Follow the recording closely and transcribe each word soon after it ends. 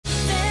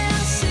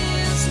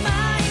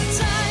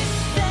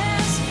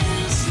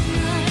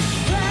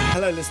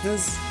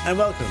listeners, and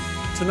welcome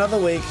to another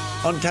week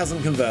on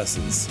Chasm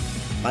Converses.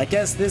 My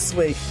guest this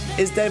week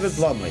is David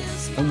Blomiley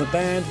from the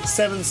band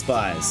Seven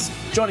Spies,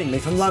 joining me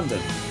from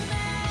London.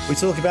 We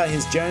talk about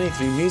his journey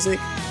through music,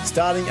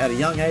 starting at a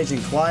young age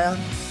in choir,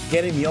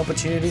 getting the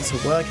opportunity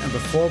to work and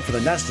perform for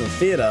the National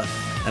Theatre,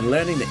 and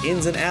learning the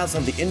ins and outs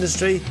of the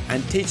industry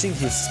and teaching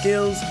his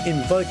skills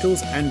in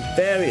vocals and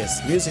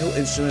various musical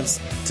instruments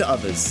to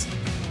others.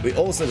 We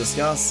also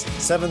discuss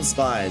Seven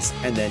Spies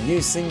and their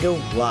new single,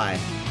 Lie,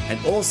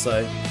 and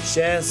also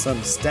share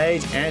some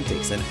stage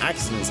antics and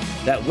accidents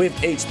that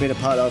we've each been a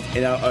part of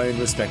in our own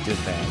respective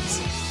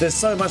bands. There's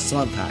so much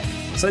to unpack,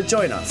 so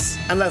join us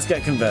and let's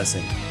get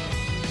conversing.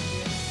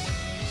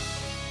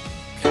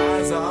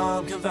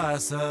 Chasm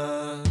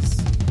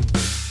Converses.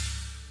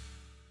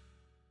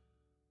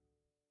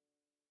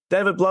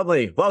 David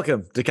Blomiley,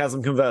 welcome to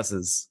Chasm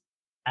Converses.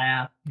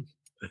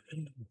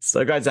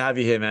 So great to have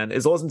you here, man.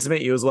 It's awesome to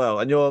meet you as well.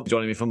 And you're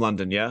joining me from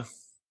London, yeah?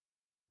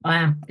 I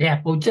am,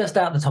 yeah. Well, just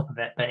out the top of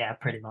it, but yeah,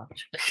 pretty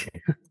much.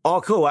 Oh,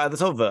 cool. At the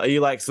top of it. Are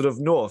you like sort of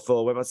north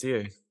or whereabouts are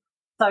you?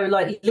 So,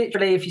 like,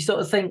 literally, if you sort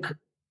of think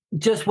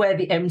just where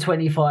the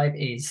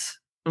M25 is,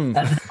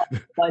 like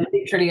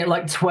literally at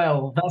like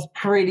 12, that's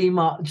pretty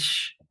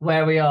much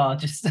where we are.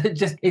 Just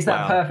it's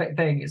that perfect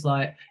thing. It's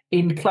like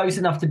in close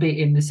enough to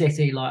be in the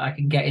city. Like I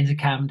can get into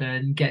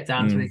Camden, get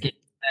down to the gig,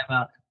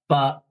 whatever.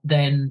 But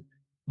then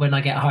when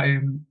I get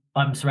home,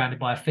 I'm surrounded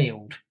by a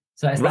field.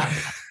 So it's that,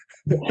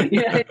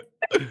 yeah,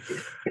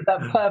 it's that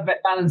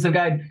perfect balance of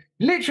going,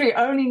 literally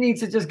only need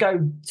to just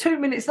go 2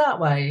 minutes that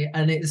way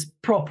and it's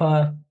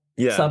proper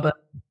suburb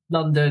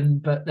London.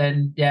 But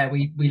then, yeah,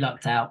 we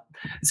lucked out.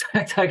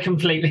 So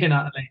completely and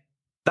utterly.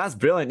 That's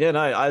brilliant. Yeah,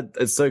 no,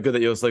 it's so good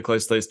that you're so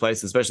close to those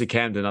places, especially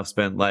Camden. I've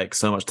spent like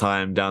so much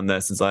time down there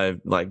since I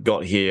like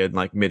got here in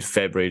like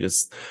mid-February,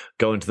 just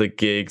going to the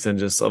gigs and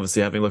just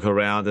obviously having a look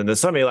around. And there's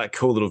so many like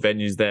cool little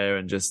venues there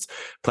and just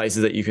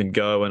places that you can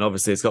go. And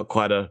obviously it's got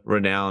quite a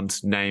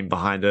renowned name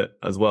behind it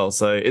as well.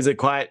 So is it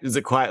quite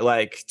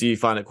like, do you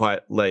find it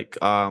quite like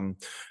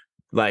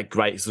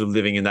great sort of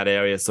living in that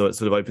area? So it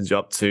sort of opens you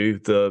up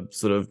to the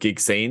sort of gig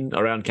scene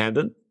around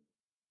Camden?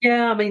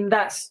 Yeah, I mean,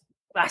 that's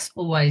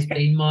always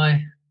been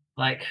my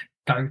like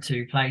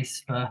go-to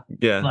place for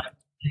like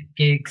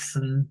gigs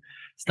and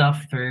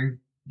stuff through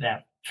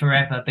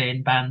forever,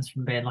 being bands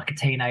from being like a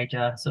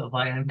teenager, sort of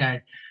like I'm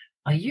going,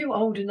 are you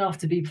old enough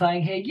to be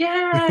playing here?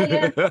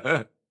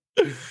 Yeah.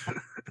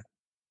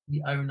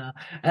 The owner,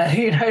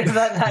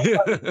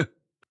 that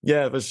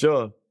yeah, for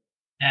sure.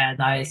 Yeah,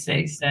 no,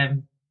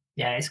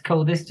 it's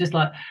cool. There's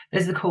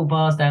the cool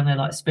bars down there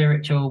like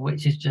Spiritual,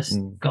 which has just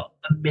got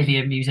a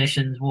million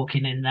musicians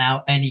walking in and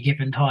out any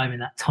given time in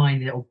that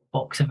tiny little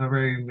box of a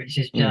room, which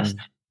is just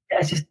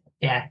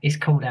it's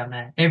cool down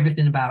there.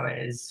 Everything about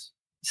it is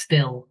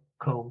still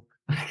cool.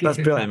 That's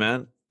brilliant,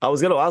 man. I was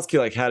going to ask you,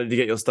 like, how did you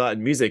get your start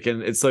in music?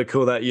 And it's so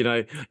cool that,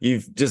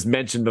 you've just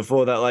mentioned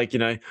before that, like,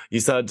 you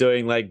started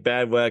doing like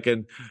band work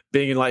and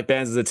being in like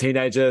bands as a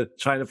teenager,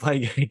 trying to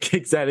play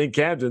gigs out in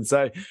Camden.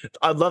 So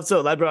I'd love to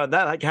elaborate on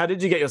that. Like, how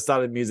did you get your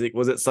start in music?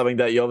 Was it something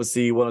that you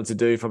obviously wanted to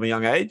do from a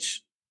young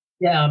age?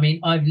 Yeah, I mean,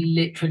 I've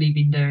literally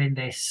been doing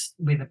this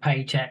with a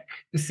paycheck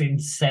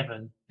since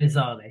 7,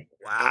 bizarrely.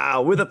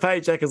 Wow, with a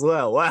paycheck as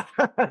well. Wow,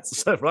 that's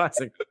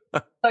surprising.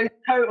 So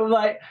total,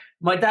 like,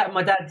 my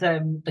dad's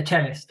a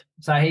cellist,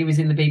 so he was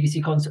in the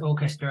BBC Concert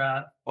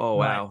Orchestra. Oh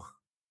wow!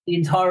 The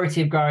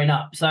entirety of growing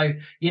up. So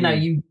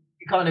you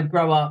kind of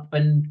grow up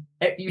and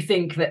you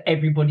think that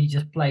everybody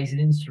just plays an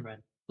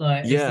instrument.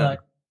 Like it's like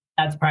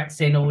dad's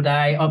practicing all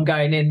day. I'm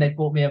going in. They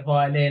bought me a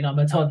violin. I'm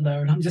a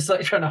toddler, and I'm just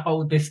like trying to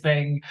hold this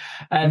thing,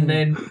 and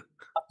then I'm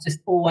just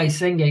always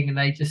singing. And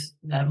they just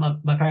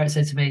my parents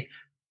said to me,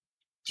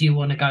 do you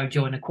want to go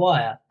join a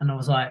choir? And I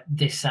was like,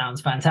 this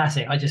sounds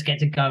fantastic. I just get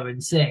to go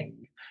and sing.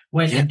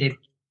 Went and did,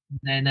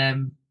 and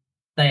then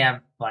they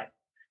have like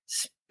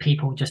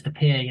people just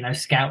appear,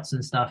 scouts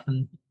and stuff.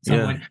 And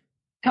someone went,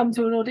 come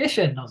to an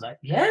audition. I was like,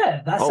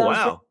 yeah, that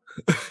sounds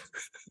good.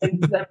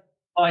 And then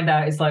find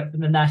out it's like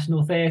from the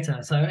National Theatre.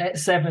 So at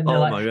 7, they're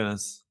like, my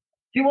goodness.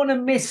 Do you want to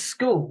miss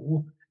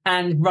school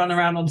and run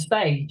around on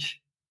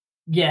stage?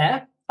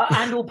 Yeah.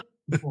 And we'll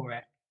pay for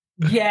it.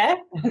 Yeah.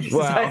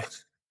 Wow.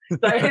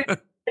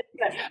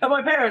 And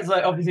my parents,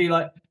 like, obviously,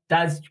 like,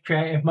 dad's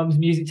creative, mum's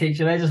music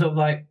teacher, they're just sort of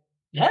like,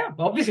 yeah,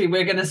 obviously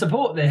we're going to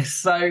support this.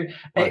 So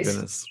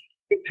it's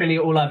literally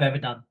all I've ever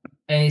done.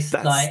 It's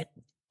I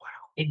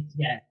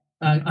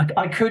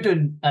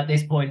couldn't at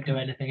this point do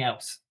anything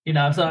else.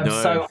 So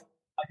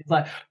it's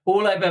like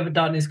all I've ever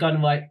done is kind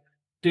of like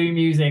do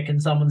music,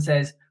 and someone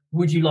says,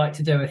 would you like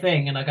to do a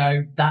thing? And I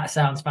go, that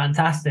sounds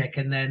fantastic.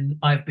 And then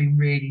I've been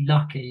really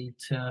lucky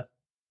to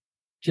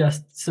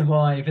just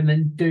survive and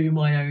then do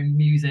my own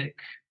music.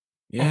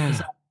 Yeah.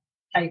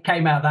 It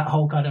came out that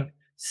whole kind of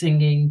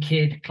singing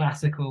kid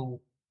classical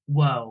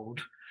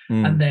world.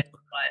 And then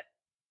like,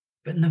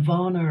 but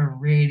Nirvana are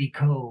really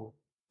cool.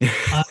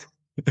 I'm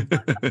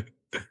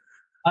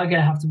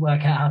gonna have to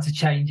work out how to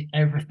change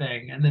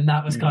everything. And then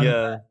that was kind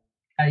of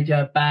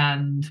major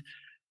band,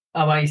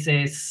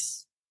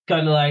 Oasis,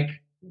 kind of like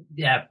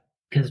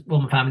because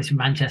my family's from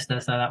Manchester,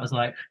 so that was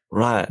like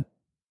right.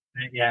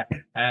 Yeah.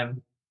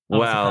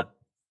 Wow.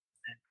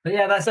 But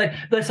yeah, that's like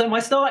so. My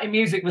start in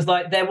music was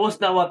like there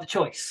was no other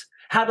choice.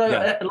 Had I,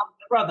 like my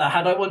brother,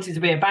 had I wanted to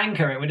be a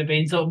banker, it would have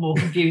been sort of more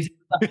confusing.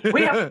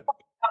 We have to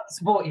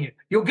support you.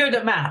 You're good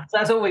at maths.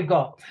 That's all we've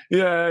got.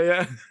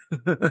 Yeah.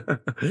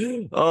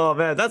 Oh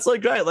man, that's so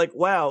great. Like,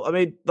 wow. I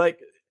mean, like,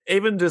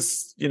 even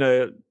just,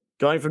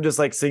 going from just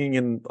like singing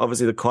in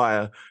obviously the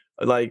choir,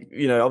 like,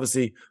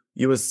 obviously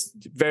you were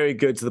very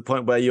good to the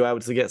point where you were able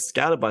to get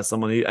scouted by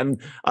someone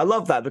and I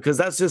love that because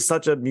that's just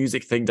such a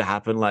music thing to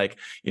happen. Like,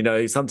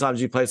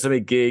 sometimes you play so many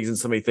gigs and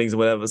so many things or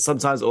whatever.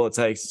 Sometimes all it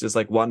takes is just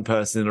like one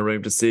person in a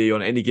room to see you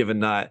on any given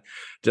night,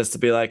 just to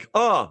be like,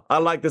 oh, I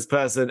like this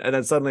person. And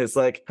then suddenly it's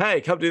like,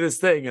 hey, come do this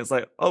thing. And it's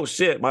like, oh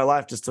shit, my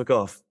life just took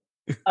off.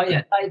 Oh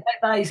yeah,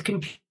 that is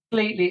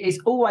completely. It's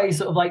always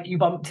sort of like you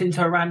bumped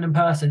into a random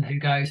person who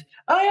goes,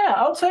 "Oh yeah,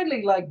 I'll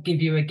totally like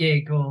give you a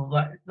gig," or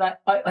like that.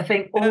 I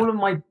think all of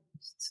my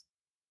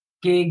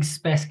gigs,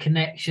 best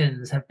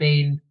connections have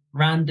been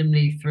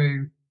randomly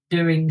through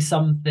doing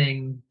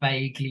something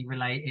vaguely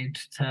related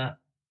to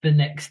the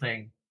next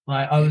thing.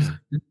 Like I was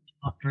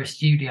after a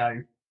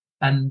studio,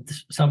 and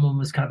someone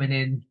was coming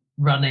in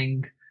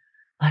running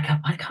like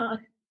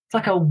it's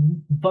like a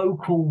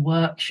vocal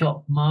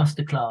workshop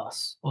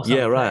masterclass or something.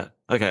 Yeah, right.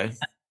 Okay.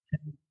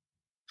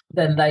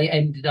 Then they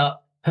ended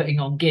up putting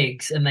on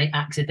gigs and they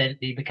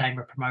accidentally became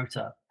a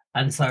promoter.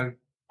 And so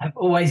have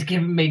always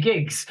given me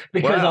gigs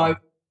because I was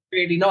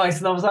really nice.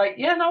 And I was like,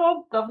 yeah,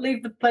 no, I'll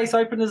leave the place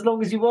open as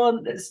long as you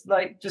want. It's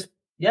like, just,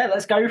 yeah,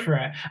 let's go for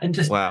it. And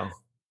just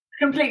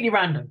completely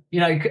random.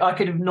 I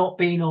could have not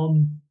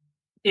been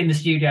in the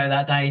studio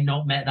that day,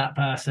 not met that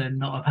person,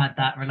 not have had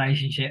that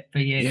relationship for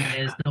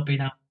years, not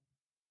been out.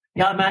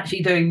 Yeah, I'm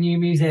actually doing new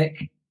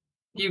music.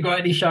 You got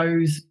any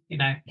shows,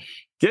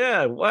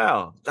 Yeah,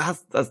 wow.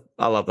 That's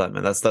I love that,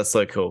 man. That's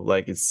so cool.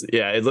 Like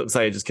it looks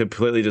like it just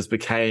completely just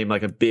became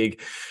like a big,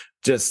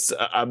 just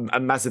a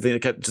massive thing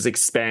that kept just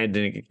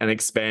expanding and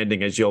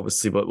expanding as you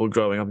obviously were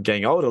growing up and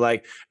getting older.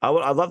 Like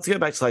I'd love to go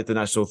back to like the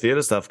National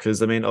Theatre stuff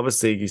because I mean,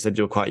 obviously you said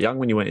you were quite young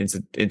when you went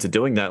into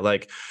doing that.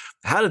 Like,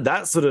 how did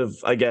that sort of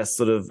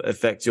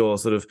affect your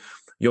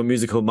your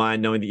musical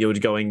mind, knowing that you were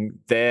going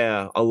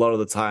there a lot of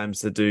the times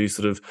to do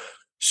sort of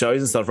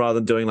shows and stuff rather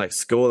than doing like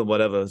school and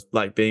whatever,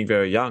 like being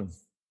very young?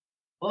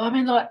 Well, I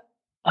mean, like,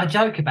 I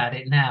joke about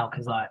it now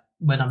because, like,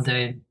 when I'm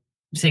doing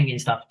singing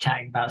stuff,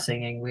 chatting about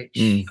singing, which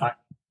I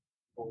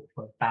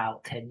for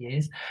about 10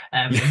 years.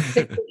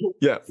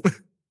 Yeah.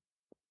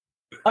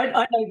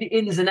 I know the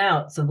ins and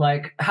outs of,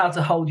 like, how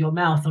to hold your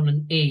mouth on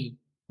an E,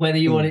 whether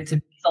you want it to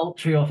be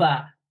sultry or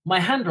flat. My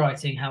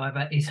handwriting,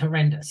 however, is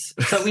horrendous.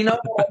 So we know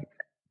what I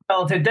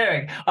started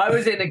doing. I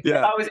was in a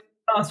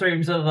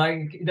classroom, sort of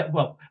like,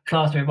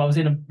 classroom. I was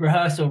in a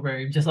rehearsal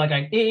room, just like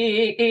going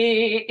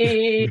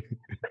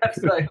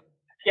so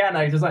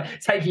piano, just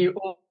like taking you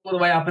all the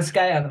way up a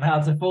scale of how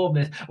to form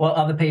this, while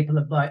other people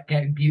are like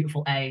getting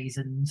beautiful A's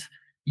and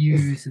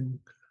U's, and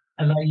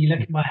like you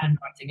look at my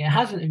handwriting, it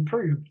hasn't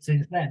improved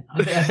since then.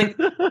 I think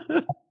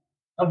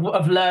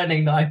of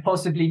learning that I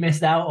possibly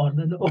missed out on,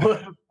 and all.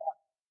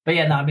 But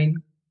yeah, no, I mean,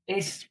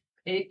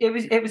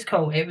 it was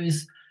cool. It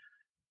was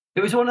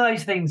one of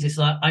those things. It's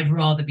like I'd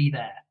rather be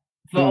there.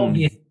 For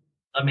obvious,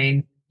 I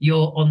mean,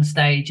 you're on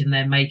stage and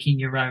they're making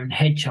your own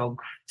hedgehog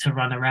to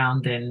run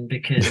around in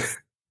because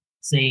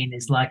scene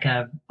is like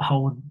the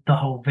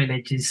whole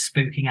village is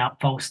spooking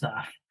out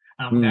Falstaff.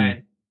 And I'm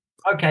going,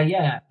 okay,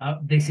 yeah,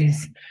 this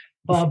is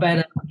far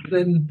better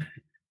than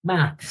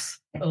maths.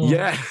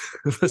 Or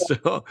for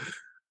sure.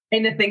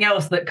 Anything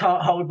else that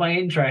can't hold my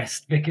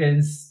interest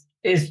because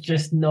it's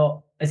just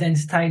not as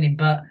entertaining.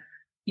 But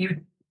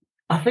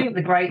I think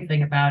the great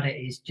thing about it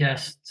is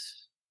just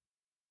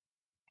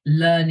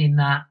learning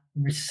that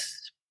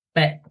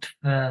respect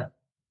for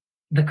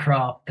the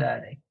craft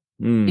early.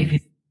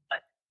 If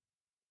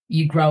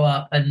you grow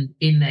up and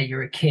in there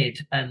you're a kid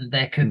and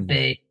there could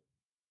be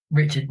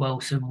Richard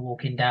Wilson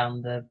walking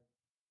down the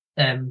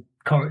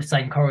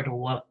same corridor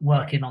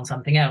working on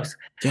something else.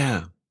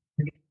 Yeah.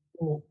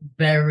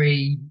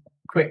 Very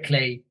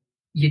quickly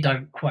you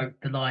don't quote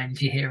the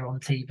lines you hear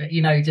on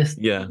TV, just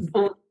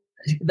all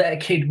that a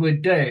kid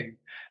would do.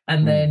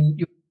 And then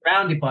you're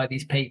surrounded by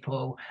these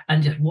people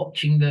and just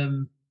watching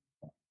them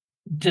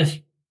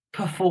just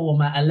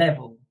perform at a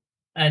level.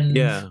 And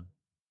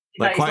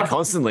like quite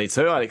constantly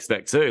too, I'd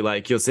expect too.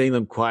 Like you're seeing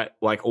them quite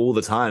like all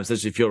the time,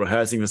 especially if you're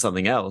rehearsing for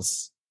something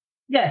else.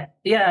 Yeah.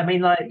 I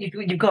mean, like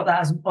you've got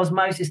that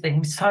osmosis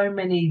thing. So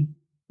many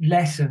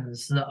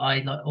lessons that I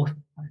like, or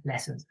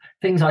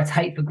things I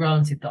take for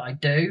granted that I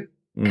do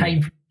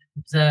came from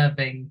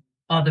observing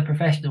other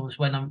professionals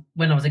when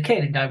I was a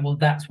kid and going, well,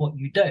 that's what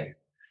you do.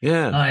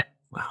 Yeah. Like,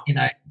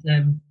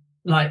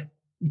 like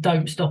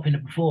don't stop in a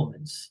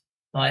performance.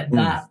 Like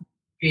that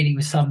really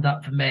was summed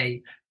up for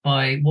me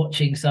by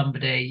watching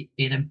somebody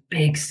in a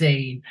big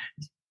scene,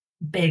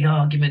 big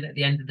argument at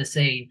the end of the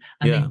scene,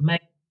 and they've made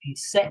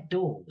these set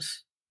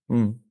doors.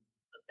 And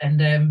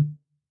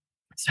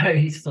so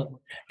he's sort of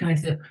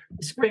going to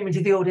screaming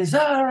to the audience,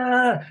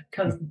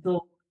 because the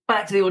door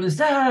back to the audience,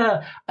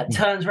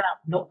 turns around,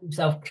 knocks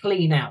himself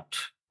clean out.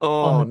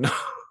 Oh no!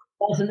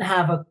 Doesn't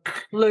have a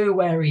clue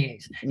where he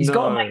is. He's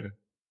got to make,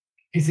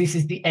 because this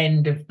is the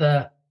end of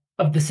the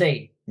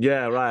scene.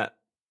 Yeah, right.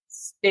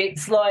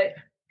 It's like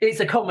it's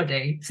a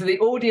comedy, so the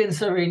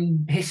audience are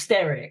in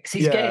hysterics.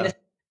 He's getting an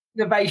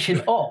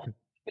innovation off.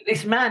 But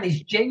this man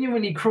is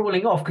genuinely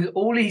crawling off because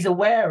all he's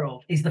aware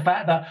of is the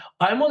fact that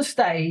I'm on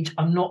stage.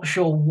 I'm not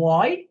sure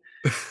why,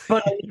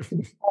 but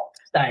I'm off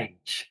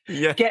stage.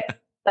 Yeah. Get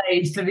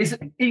stage to this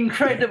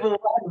incredible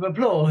round of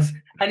applause,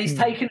 and he's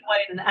taken away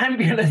in an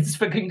ambulance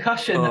for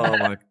concussion. Oh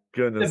my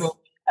goodness.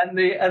 And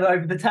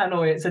over the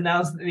tannoy, it's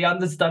announced that the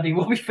understudy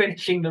will be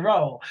finishing the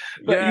role.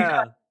 But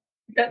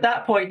at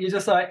that point, you're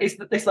just like, it's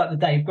like the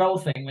Dave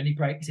Grohl thing when he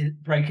break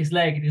his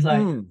leg, and he's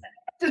like, I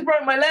just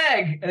broke my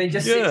leg, and he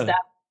just sits down,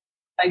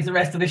 plays the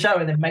rest of the show,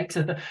 and then makes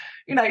it.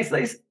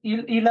 It's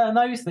you learn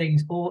those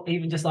things, or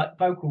even just like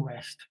vocal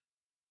rest.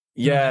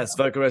 Yes,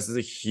 vocal rest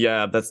is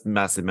that's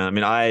massive, man.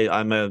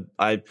 I mean,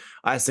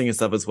 I sing and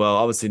stuff as well.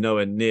 Obviously,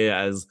 nowhere near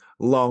as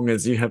long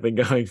as you have been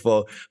going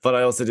for, but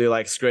I also do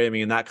like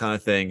screaming and that kind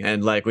of thing.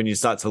 And like when you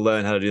start to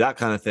learn how to do that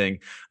kind of thing,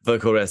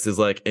 vocal rest is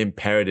like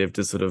imperative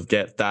to sort of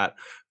get that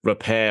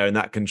repair and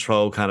that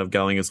control kind of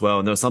going as well.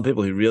 And there are some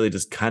people who really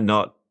just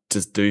cannot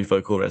just do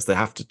vocal rest. They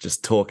have to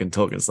just talk and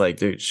talk. It's like,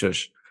 dude,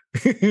 shush.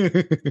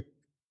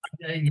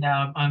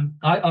 Yeah,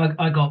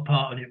 I got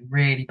part of it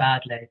really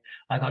badly.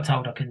 I got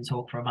told I couldn't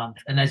talk for a month,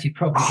 and as you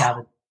probably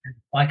gathered,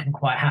 I can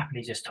quite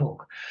happily just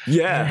talk.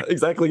 Yeah,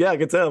 exactly. Yeah, I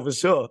can tell for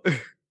sure.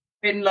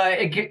 It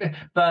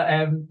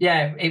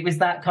was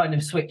that kind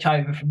of switch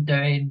over from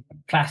doing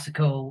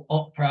classical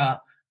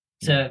opera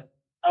to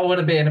I want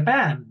to be in a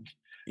band.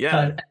 Yeah,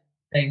 kind of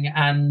thing,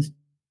 and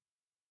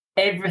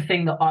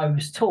everything that I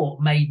was taught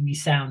made me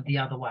sound the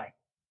other way.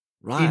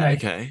 Right.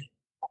 Okay.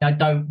 I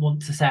don't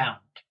want to sound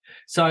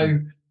so.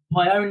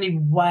 My only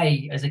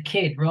way as a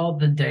kid, rather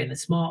than doing the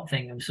smart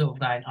thing, I'm sort of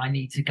going, I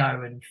need to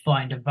go and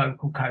find a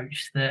vocal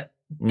coach that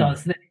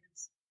does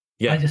this.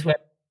 Yeah. I just went,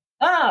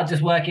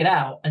 just work it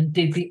out, and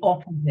did the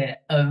opposite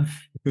of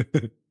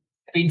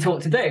being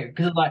taught to do.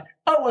 Because I'm like,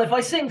 well, if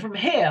I sing from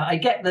here, I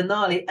get the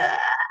gnarly,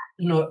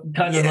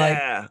 kind of like,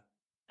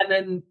 and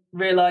then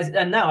realize,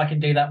 and now I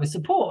can do that with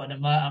support.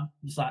 And I'm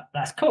just like,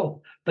 that's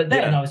cool. But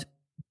then I was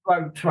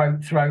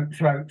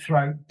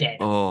throat, dead.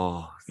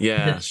 Oh,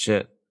 yeah,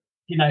 shit.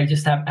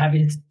 Just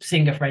having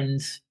singer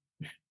friends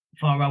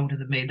far older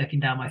than me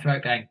looking down my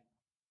throat going,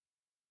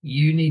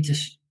 you need to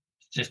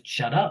just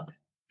shut up.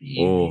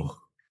 You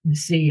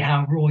see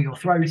how raw your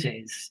throat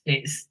is.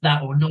 It's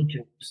that or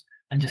nodules.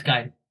 And just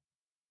going.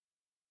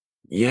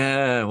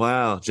 Yeah,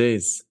 wow,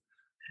 jeez.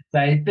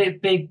 So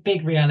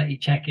big reality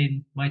check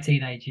in my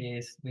teenage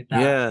years with that.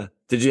 Yeah.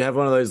 Did you have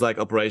one of those like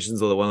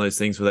operations or one of those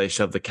things where they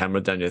shove the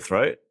camera down your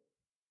throat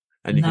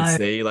and you can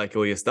see like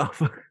all your stuff?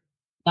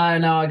 No,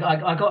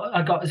 I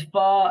got as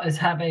far as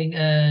having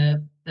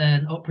an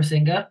opera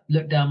singer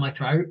look down my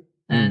throat,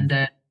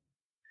 and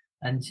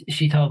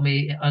she told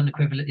me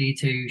unequivocally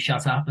to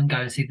shut up and go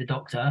and see the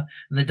doctor.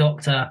 And the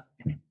doctor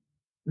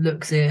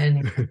looks in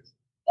and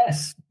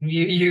yes,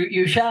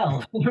 you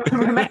shall.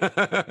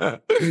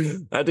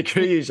 I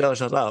decree you shall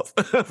shut up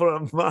for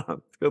a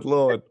month. Good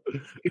Lord.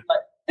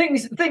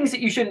 Things that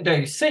you shouldn't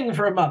do. Sing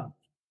for a month.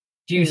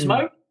 Do you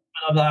smoke?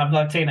 I'm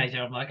like a teenager.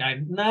 I'm like,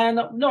 no,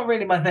 not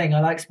really my thing.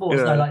 I like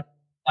sports. Yeah. I like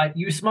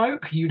you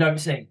smoke, you don't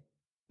sing.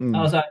 I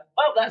was like,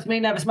 well, that's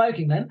me never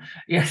smoking then.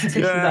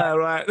 Yeah,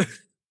 right.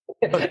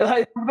 Like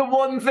the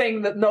one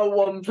thing that no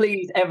one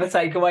please ever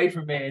take away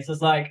from me is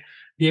just like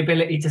the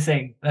ability to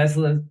sing. It's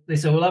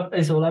all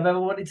I've ever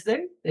wanted to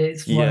do.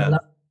 It's what I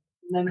love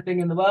than anything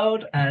in the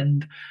world.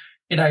 And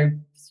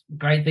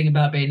great thing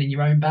about being in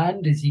your own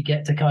band is you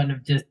get to kind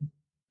of just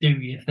do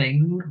your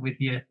thing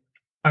with your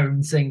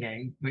own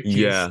singing, which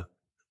is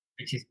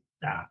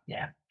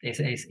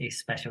it's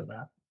special.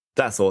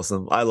 That's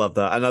awesome. I love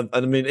that. And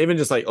I mean, even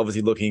just like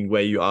obviously looking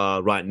where you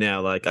are right now,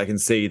 like I can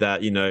see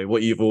that,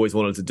 what you've always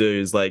wanted to do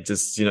is like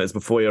just, it's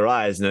before your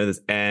eyes,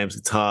 there's amps,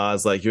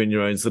 guitars, like you're in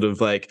your own sort of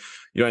like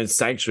your own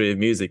sanctuary of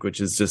music, which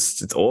is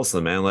just, it's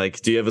awesome, man.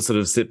 Like, do you ever sort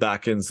of sit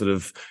back and sort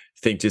of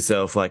think to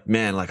yourself like,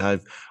 man, like I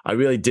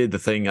really did the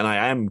thing and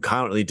I am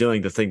currently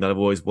doing the thing that I've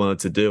always wanted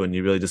to do. And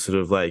you really just sort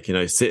of like,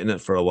 sit in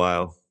it for a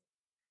while.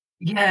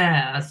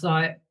 Yeah.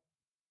 So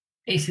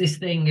it's this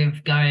thing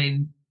of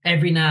going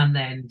every now and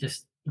then,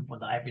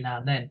 not every now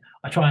and then,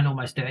 I try and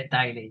almost do it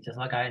daily, just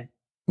like going,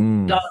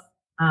 doesn't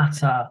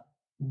matter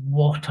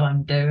what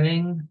I'm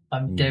doing,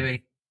 I'm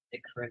doing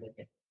it for a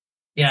living.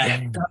 It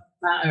doesn't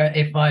matter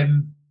if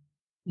I'm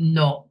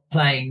not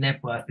playing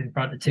Nebworth in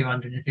front of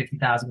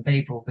 250,000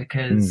 people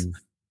because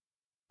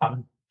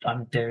I'm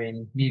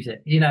doing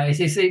music. It's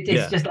just like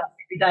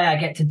every day I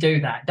get to do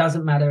that. It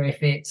doesn't matter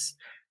if it's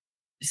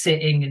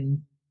sitting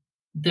and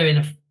doing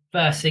a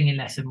first singing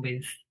lesson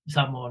with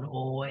someone,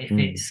 or if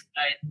it's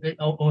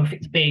or if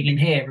it's being in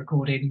here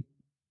recording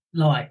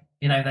live.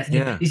 That's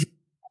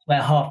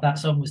where half that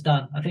song was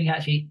done. I think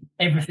actually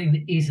everything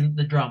that isn't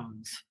the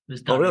drums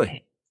was done. Oh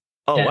really?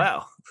 Oh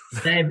wow.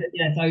 So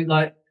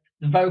like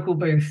the vocal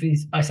booth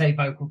is, I say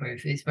vocal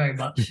booth, it's very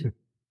much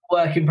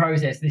work in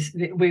process.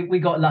 We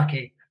got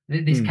lucky.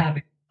 This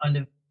cabin kind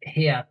of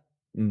here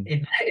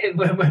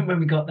when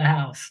we got the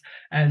house.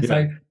 And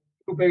so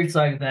vocal booth's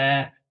over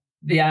there,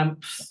 the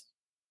amps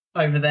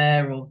over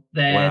there or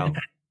there,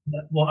 depending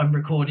on what I'm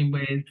recording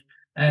with.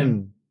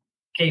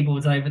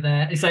 Keyboards over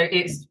there. So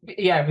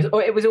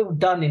it was all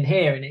done in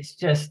here, and it's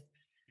just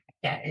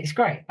it's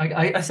great.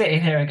 I sit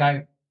in here and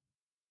go,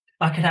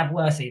 I could have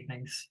worse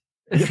evenings.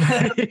 For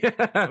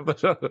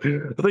sure.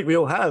 I think we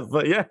all have,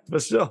 but yeah, for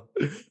sure.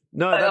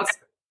 No, that's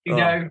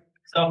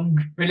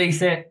song,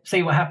 release it,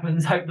 see what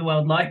happens, hope the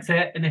world likes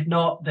it, and if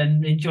not,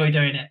 then enjoy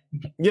doing it.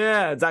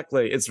 Yeah,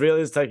 exactly. It's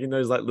really just taking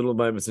those like little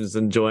moments and just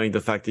enjoying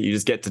the fact that you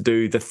just get to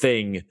do the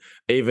thing,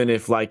 even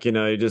if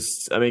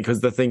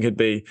because the thing could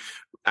be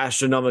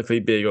astronomically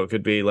big or it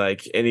could be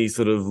like any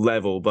sort of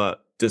level,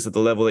 but just at the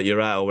level that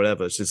you're at or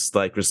whatever, it's just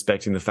like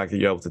respecting the fact that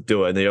you're able to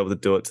do it and you're able to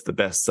do it to the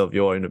best of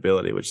your own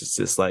ability, which is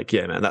just like,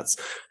 yeah, man, that's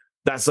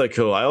so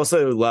cool. I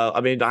also love,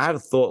 I had a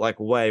thought like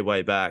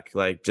way back,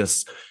 like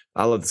just,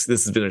 I love this.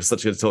 This has been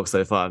such a good talk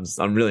so far.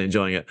 I'm really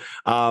enjoying it.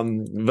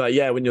 But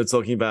yeah, when you're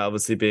talking about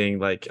obviously being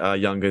like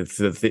younger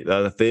through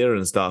the theater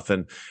and stuff,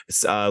 and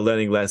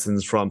learning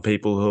lessons from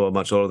people who are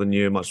much older than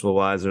you, much more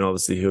wiser, and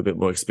obviously who are a bit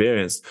more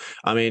experienced.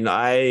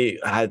 I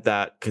had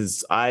that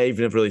because I've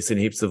never really seen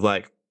heaps of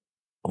like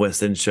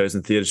West End shows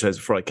and theatre shows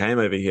before I came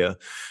over here.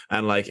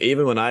 And like,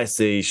 even when I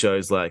see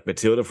shows like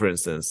Matilda, for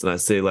instance, and I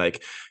see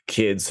like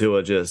kids who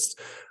are just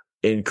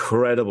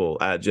incredible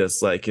at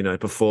just like,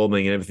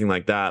 performing and everything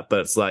like that.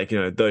 But it's like,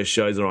 those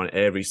shows are on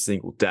every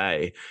single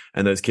day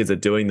and those kids are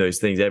doing those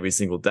things every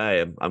single day.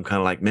 I'm kind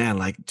of like, man,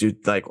 like,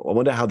 dude, like, I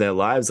wonder how their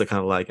lives are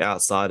kind of like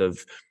outside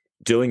of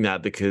doing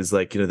that, because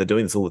like, they're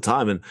doing this all the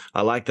time. And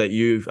I like that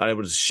you are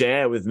able to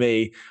share with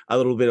me a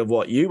little bit of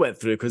what you went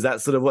through, because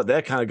that's sort of what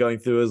they're kind of going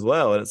through as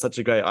well. And it's such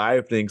a great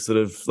eye-opening sort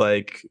of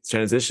like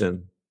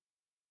transition.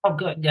 Oh,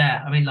 good.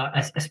 Yeah.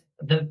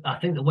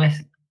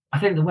 I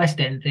think the West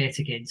End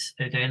theatre kids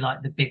are doing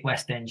like the big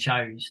West End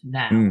shows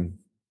now.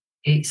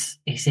 It's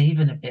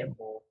even a bit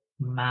more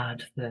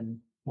mad than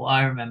what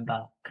I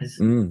remember, because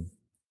a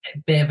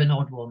bit of an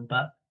odd one,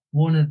 but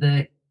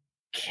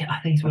I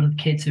think it's one of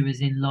the kids who was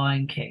in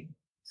Lion King.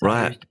 So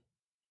right.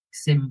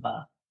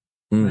 Simba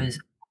was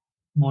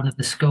one of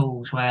the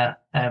schools where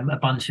a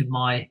bunch of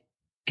my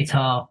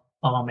guitar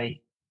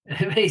army.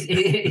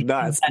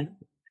 Nice.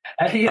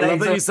 I love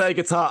that you say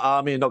guitar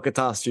army and not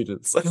guitar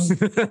students.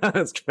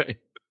 That's great.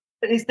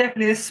 It's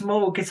definitely a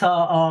small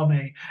guitar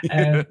army.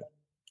 Yeah,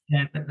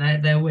 but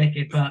they're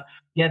wicked. But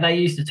yeah, they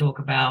used to talk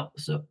about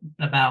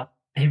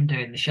him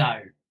doing the show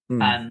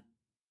and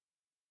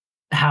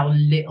how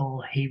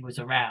little he was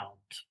around.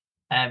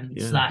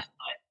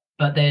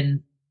 But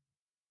then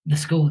the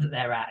school that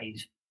they're at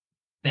is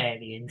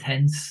fairly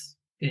intense.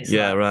 It's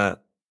right.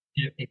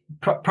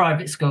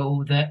 Private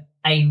school that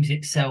aims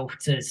itself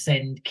to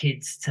send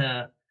kids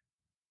to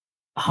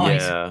high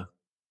school.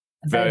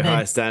 Very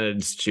high standard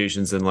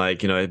institutions and like,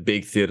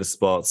 big theatre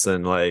spots,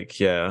 and like,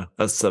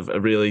 that's a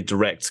really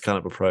direct kind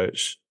of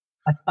approach.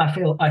 I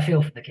feel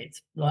for the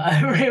kids. Like,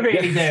 I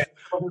really do.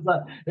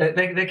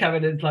 They're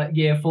coming in like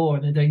year 4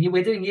 and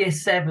we're doing year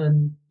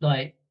 7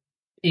 like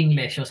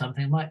English or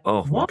something. I'm like,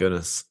 oh what? My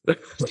goodness.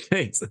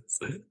 Jesus.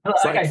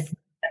 Okay,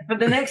 but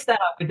the next day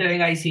we're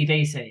doing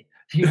AC/DC.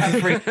 So you have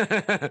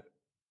 3.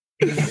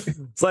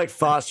 It's like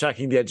fast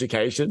tracking the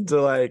education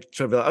to like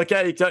try to be like,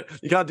 okay,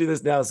 you can't do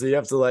this now, so you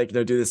have to like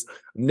do this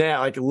now,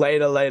 like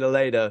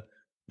later,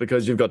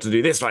 because you've got to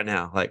do this right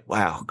now. Like,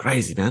 wow,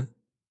 crazy, man.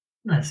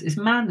 It's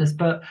madness.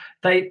 But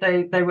they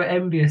were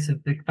envious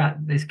of the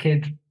fact that this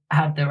kid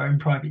had their own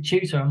private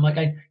tutor. I'm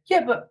like,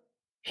 yeah, but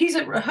he's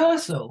at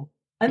rehearsal,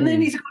 and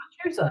then he's got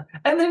a tutor,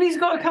 and then he's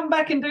got to come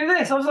back and do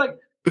this. I was like,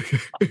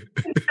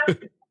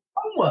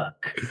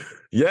 homework.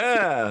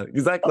 Yeah,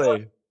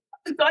 exactly.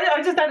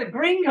 I just had a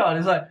green card.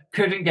 It's like,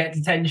 couldn't get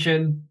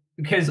detention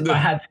because I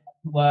had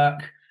work.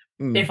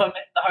 If I met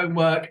the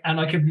homework and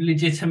I could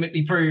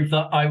legitimately prove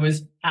that I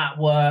was at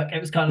work,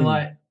 it was kind of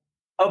like,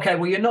 okay,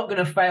 well, you're not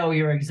going to fail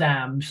your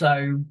exam,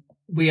 so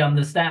we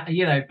understand,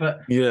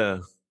 but yeah,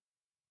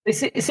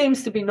 it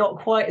seems to be not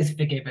quite as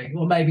forgiving,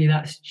 or maybe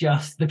that's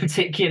just the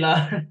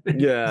particular.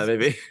 Yeah,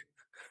 maybe.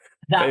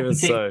 Even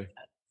so,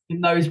 in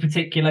those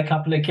particular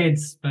couple of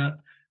kids, but.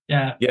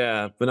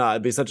 Yeah, but no,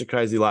 it'd be such a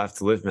crazy life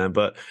to live, man.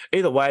 But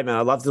either way, man,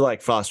 I'd love to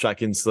like fast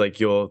track into like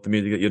the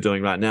music that you're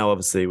doing right now,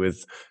 obviously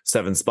with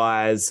Seven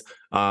Spies.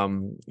 I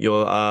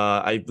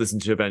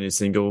listened to your brand new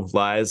single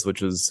Lies,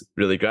 which was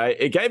really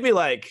great. It gave me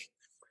like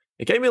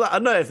I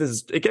don't know if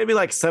it gave me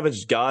like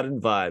Savage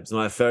Garden vibes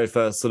when I very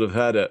first sort of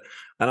heard it,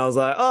 and I was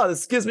like, oh,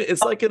 this gives me,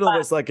 it's like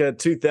almost like a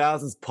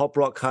 2000s pop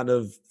rock kind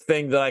of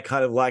thing that I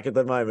kind of like at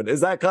the moment.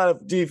 Is that kind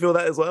of? Do you feel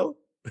that as well?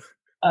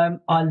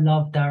 I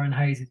love Darren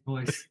Hayes'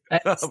 voice.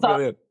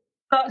 Brilliant.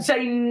 Such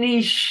a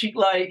niche,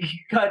 like,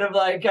 kind of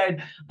like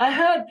going, I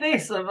heard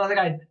this. I was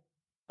like,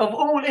 of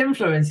all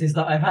influences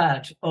that I've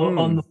had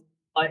on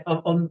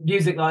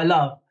music that I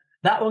love,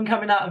 that one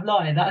coming out of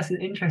Line, that's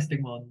an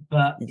interesting one.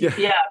 But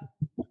yeah,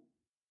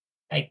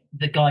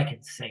 the guy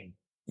can sing.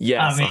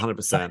 Yes,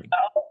 100%.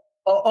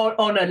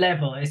 On a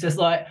level, it's just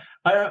like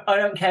I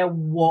don't care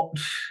what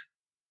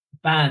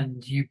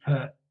band you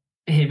put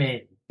him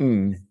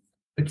in,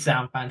 would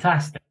sound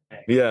fantastic.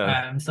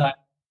 Yeah. So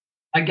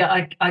I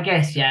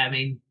guess, yeah. I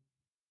mean,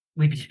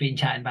 we've just been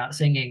chatting about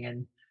singing,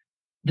 and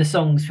the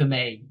songs for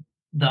me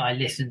that I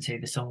listen to,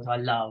 the songs I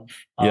love,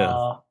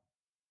 are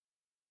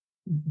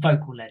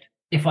vocal led.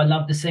 If I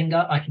love the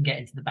singer, I can get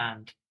into the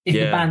band. If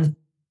the band,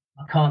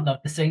 I can't love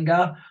the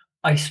singer,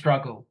 I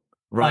struggle.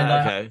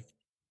 Right. Okay.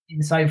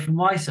 And so for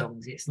my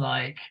songs, it's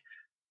like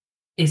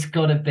it's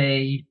got to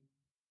be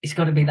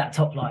that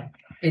top line.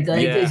 It's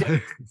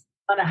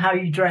kind of how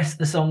you dress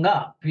the song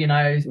up, you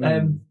know.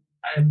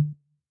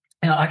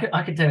 You know,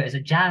 I could do it as a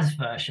jazz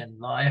version,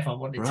 like if I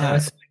wanted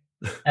to.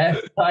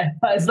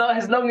 As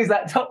long as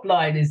that top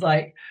line is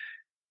like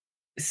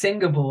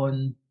singable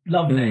and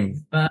lovely,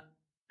 but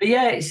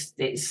yeah, it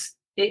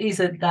is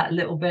that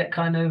little bit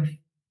kind of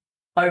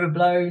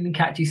overblown,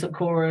 catchy sort of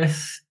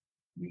chorus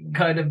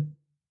kind of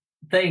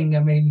thing. I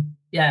mean,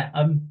 yeah,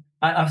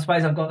 I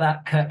suppose I've got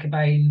that Kurt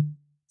Cobain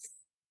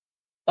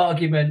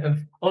argument of,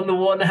 on the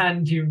one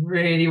hand, you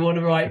really want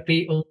to write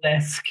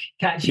Beatles-esque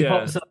catchy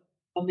pop songs.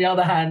 On the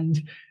other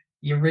hand,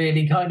 you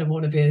really kind of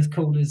want to be as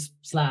cool as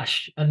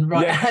Slash and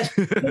write.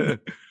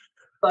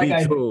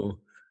 Be cool.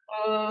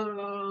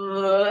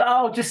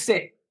 I'll just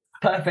sit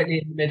perfectly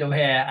in the middle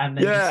here and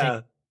then just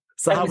sing.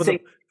 So how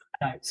about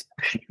notes.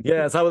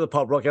 It's how with the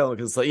pop rock element,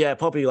 because it's like,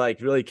 poppy,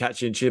 like really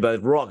catchy and chill,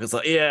 but rock, it's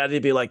like, I need to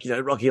be like, you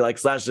know, rocky like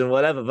Slash and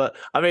whatever. But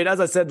I mean,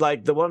 as I said,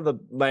 like one of the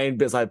main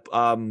bits like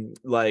one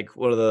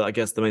of the, I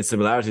guess the main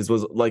similarities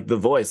was like the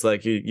voice.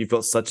 Like you've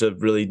got such a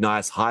really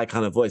nice high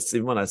kind of voice.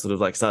 Even when I sort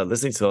of like started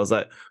listening to it, I was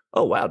like,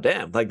 oh wow,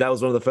 damn. Like that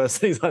was one of the first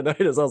things I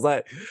noticed. I was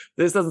like,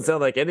 this doesn't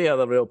sound like any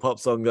other real pop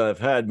song that I've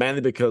heard,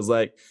 mainly because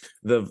like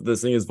the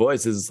singer's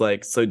voice is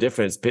like so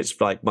different. It's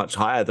pitched like much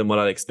higher than what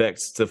I'd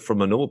expect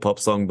from a normal pop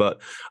song.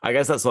 But I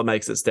guess that's what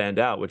makes it stand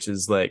out, which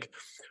is like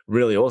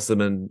really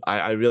awesome. And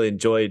I really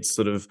enjoyed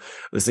sort of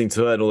listening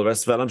to it and all the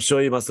rest of it. I'm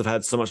sure you must have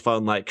had so much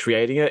fun like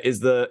creating it.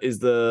 Is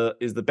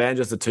the band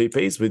just a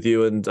two-piece with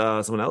you and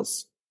someone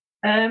else?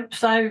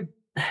 So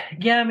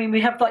yeah, I mean, we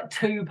have like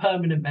 2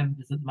 permanent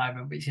members at the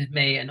moment, which is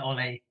me and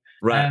Ollie.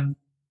 Right.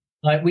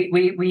 Like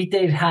we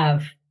did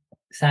have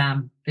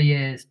Sam for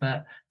years,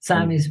 but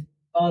Sam is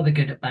rather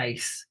good at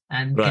bass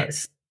and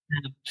gets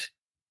snapped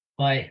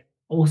by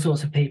all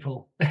sorts of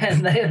people,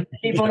 and they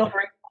keep on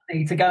offering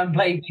money to go and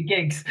play big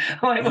gigs.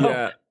 I'm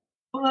like,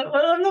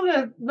 I'm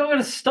not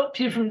gonna stop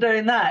you from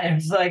doing that.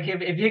 It's like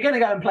if you're gonna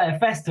go and play a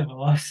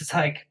festival, I was just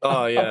like,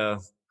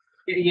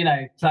 you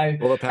know. So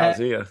all the power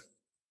to you.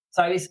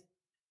 So it's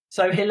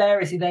so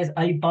hilariously, there's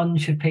a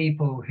bunch of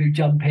people who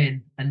jump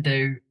in and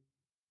do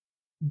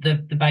the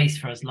bass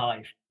for us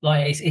live.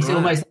 Like it's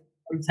almost like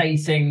a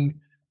rotating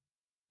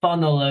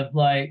funnel of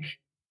like,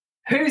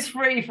 who's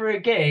free for a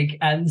gig,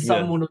 and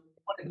someone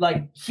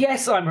like,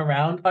 yes, I'm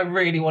around. I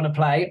really want to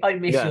play. I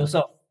miss your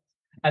song.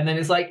 And then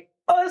it's like,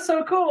 oh, that's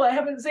so cool. I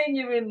haven't seen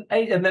you in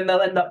ages. And then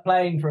they'll end up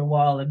playing for a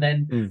while, and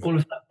then all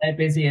of a sudden they're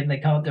busy and they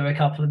can't do a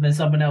couple, and then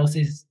someone else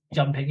is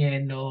jumping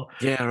in, or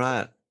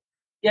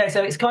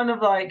so it's kind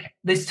of like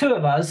there's 2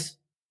 of us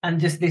and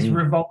just this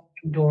revolving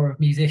door of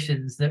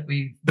musicians that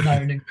we've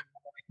known and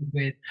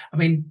with. I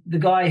mean, the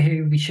guy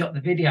who we shot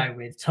the video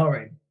with,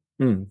 Torrin,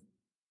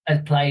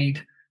 has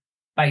played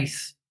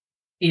bass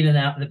in and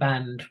out of the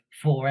band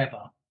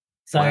forever.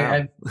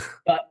 So,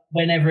 but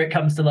whenever it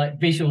comes to like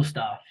visual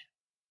stuff,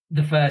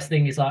 the first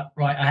thing is like,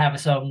 right, I have a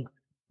song,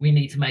 we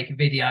need to make a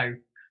video,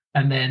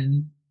 and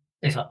then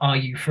it's like, are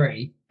you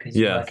free? Because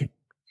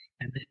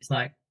and it's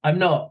like, I'm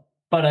not,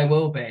 but I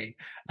will be.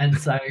 And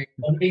so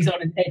he's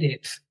on an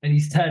edit and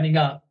he's turning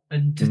up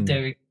and just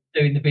doing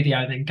the video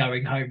and then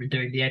going home and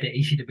doing the edit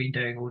he should have been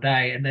doing all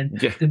day. And then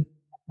the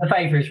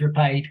favour is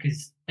repaid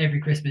because every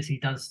Christmas he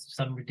does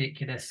some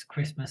ridiculous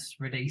Christmas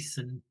release.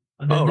 And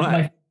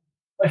my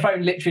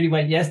phone literally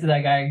went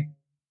yesterday going,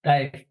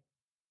 Dave,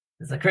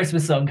 there's a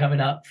Christmas song coming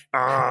up.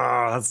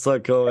 That's so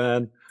cool,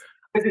 man.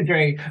 And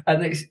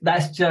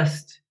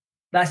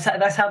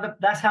that's how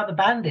the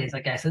band is,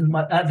 I guess. And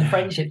the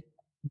friendship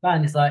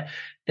band is like,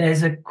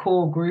 there's a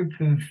core group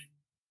of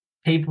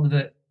people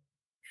that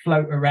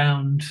float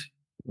around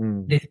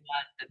this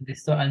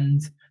band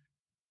and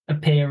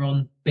appear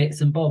on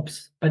bits and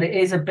bobs, but it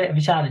is a bit of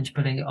a challenge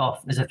putting it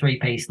off as a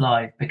 3-piece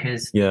live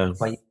because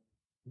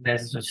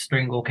there's a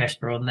string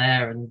orchestra on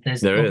there, and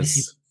there's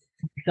obviously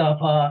guitar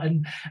part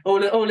and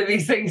all of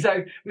these things.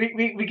 So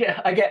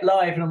I get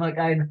live and I'm like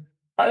going,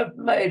 I've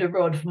made a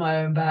rod for my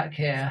own back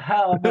here.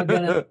 How am I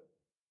gonna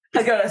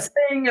I gotta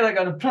sing and I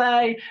gotta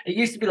play. It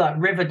used to be like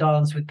river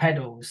dance with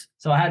pedals.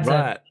 So I had to do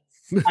away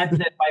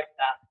with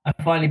that. I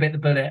finally bit the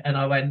bullet and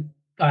I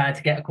had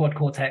to get a quad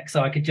cortex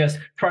so I could just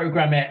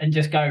program it and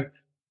just go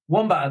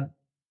 1 button,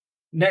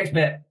 next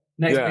bit,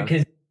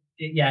 because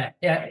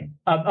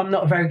I'm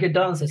not a very good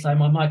dancer, so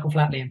my Michael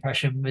Flatley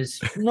impression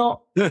was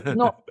not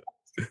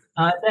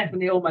I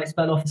definitely almost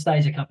fell off the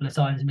stage a couple of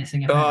times,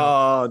 missing a pedal.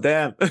 Oh,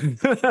 damn.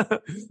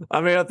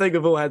 I mean, I think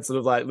we've all had sort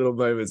of like little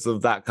moments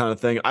of that kind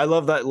of thing. I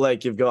love that,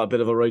 like, you've got a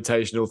bit of a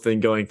rotational thing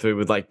going through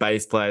with like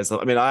bass players.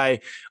 I mean, I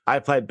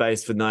played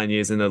bass for 9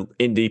 years in an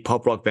indie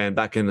pop rock band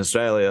back in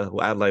Australia,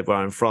 Adelaide, where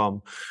I'm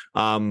from,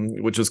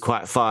 which was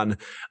quite fun.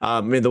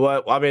 I mean,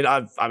 probably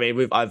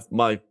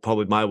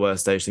my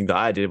worst stage thing that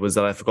I did was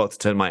that I forgot to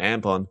turn my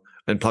amp on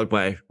and plug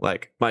my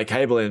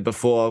cable in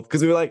before,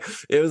 because we were like,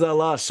 it was our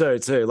last show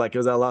too. Like, it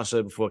was our last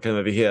show before I came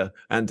over here,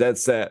 and dead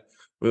set.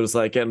 We were just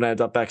like getting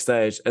ramped up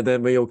backstage, and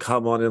then we all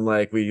come on and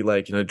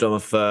drummer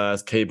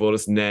first,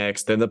 keyboardist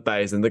next, then the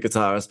bass and the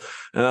guitarist,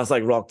 and I was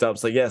like rocked up.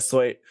 It's like, yeah,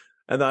 sweet.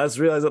 And I just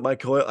realized that I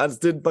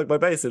just didn't plug my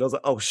bass in. I was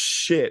like, oh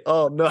shit,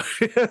 oh no.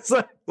 It's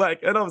like,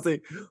 and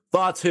obviously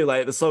far too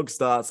late. The song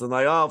starts, and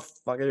like, oh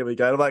fuck, here we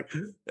go. And I'm like,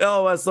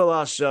 oh, that's the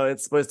last show.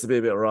 It's supposed to be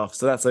a bit rough,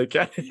 so that's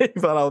okay.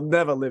 But I'll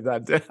never live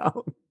that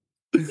down.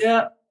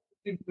 Yeah,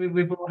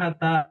 we've all had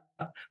that.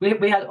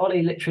 We had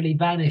Ollie literally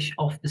vanish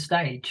off the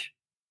stage.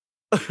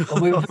 And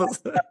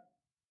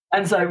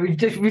so we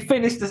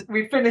finished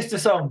the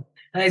song,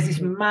 and there's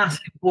this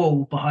massive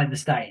wall behind the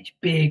stage,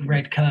 big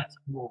red curtain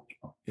wall.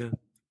 Yeah.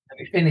 And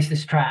we finished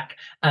this track,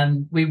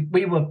 and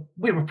we were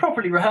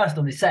properly rehearsed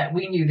on this set.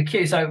 We knew the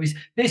cue, so it was,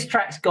 this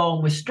track's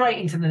gone, we're straight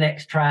into the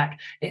next track.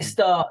 It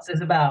starts,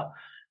 there's about a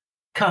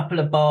couple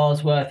of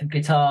bars worth of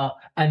guitar,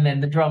 and then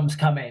the drums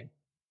come in.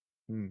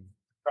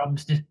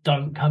 Drums just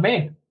don't come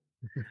in.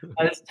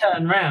 I just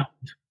turn around,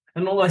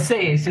 and all I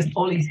see is just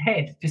Ollie's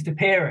head just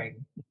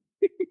appearing.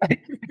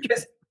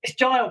 Because this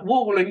giant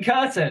wall and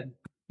curtain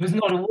was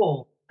not a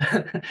wall.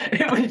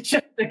 It was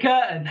just a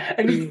curtain.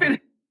 And he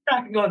finished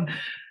tracking on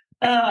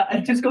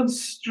and just gone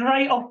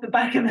straight off the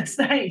back of the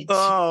stage.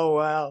 Oh,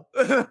 wow.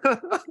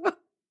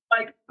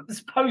 Like,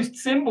 this post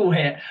cymbal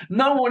hit.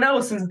 No one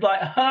else has like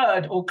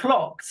heard or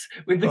clocked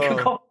with the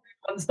cacophony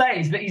on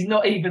stage that he's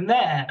not even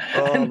there.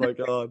 Oh, my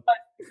God.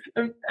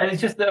 And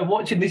it's just that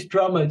watching this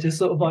drummer just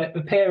sort of like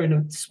appear in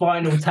a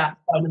Spinal Tap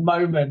kind of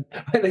moment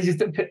when they just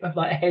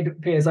like head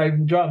appears over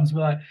the drums.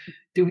 We're like,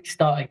 do we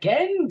start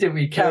again? Do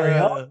we carry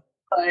on?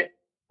 Like,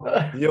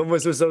 you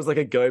almost wish there was like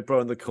a GoPro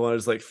in the corner,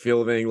 just like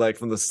filming like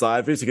from the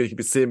side view, so you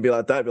could see him be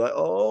like that, be like,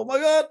 oh my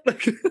God.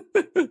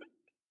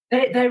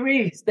 there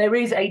is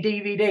a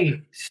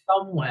DVD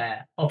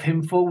somewhere of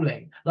him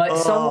falling, like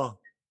someone,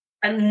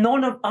 and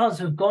none of us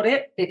have got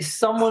it. It's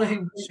someone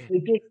who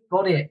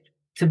got it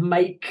to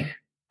make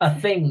a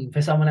thing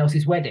for someone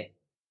else's wedding.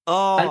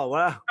 Oh,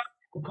 wow.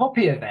 A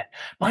copy of it,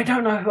 but I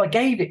don't know who I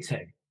gave it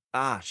to.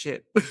 Ah,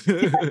 shit.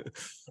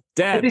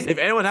 Damn, if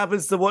anyone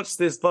happens to watch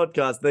this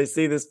podcast, they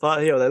see this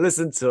part here, or they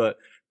listen to it,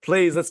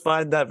 please, let's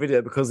find that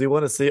video, because we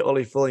want to see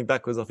Ollie falling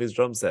backwards off his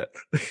drum set.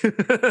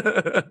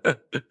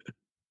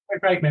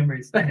 Great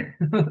memories.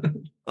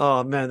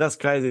 Oh man, that's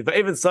crazy. But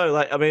even so,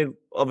 like, I mean,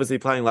 obviously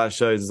playing live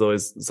shows is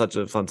always such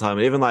a fun time.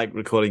 And even like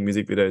recording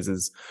music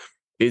videos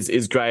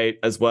is great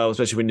as well,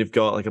 especially when you've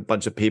got like a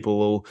bunch of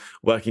people all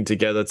working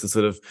together to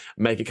sort of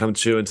make it come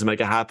true and to make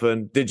it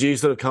happen. Did you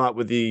sort of come up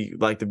with the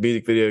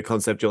music video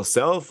concept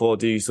yourself, or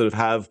do you sort of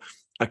have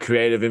a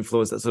creative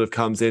influence that sort of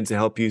comes in to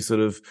help you sort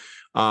of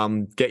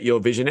get your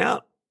vision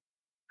out?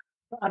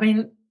 I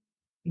mean,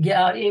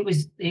 yeah, it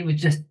was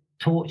just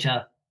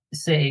torture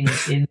sitting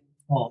in the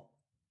top,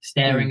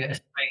 staring at a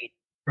screen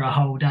for a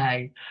whole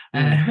day,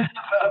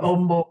 or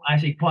more,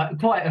 actually quite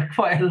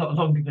a lot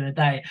longer than a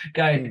day,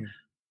 going,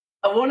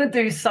 I want to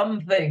do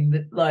something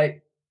that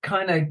like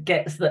kind of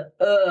gets the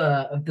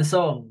of the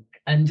song,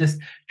 and just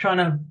trying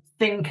to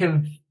think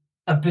of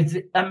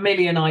a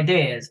million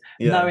ideas,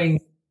 knowing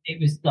it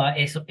was like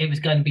it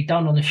was going to be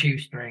done on a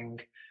shoestring.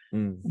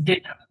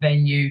 Didn't have a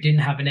venue,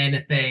 didn't have an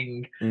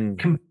anything.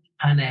 Complete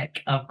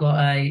panic. I've got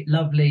a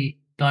lovely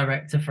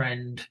director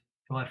friend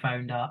who I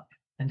phoned up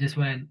and just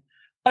went,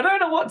 I don't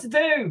know what to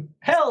do.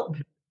 Help!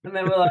 And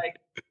they were like,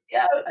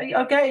 yeah,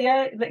 okay,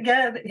 yeah,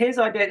 here's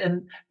what I did.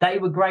 And they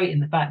were great in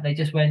the fact they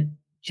just went,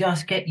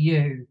 just get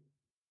you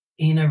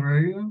in a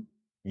room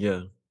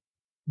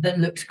that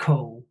looks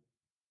cool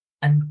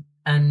and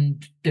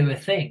do a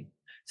thing.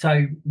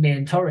 So me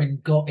and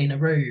Torrin got in a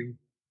room,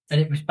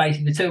 and it was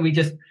basically the two. We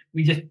just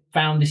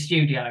found a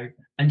studio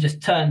and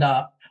just turned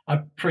up.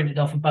 I printed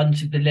off a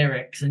bunch of the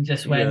lyrics and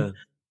just went,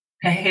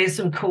 hey, here's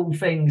some cool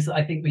things that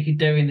I think we could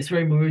do in this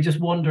room. We were just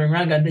wandering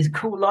around going, there's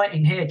cool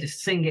lighting here,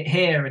 just sing it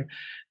here. And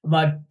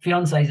my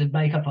fiance is a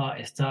makeup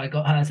artist, so I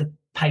got her to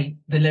paint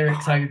the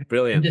lyrics over.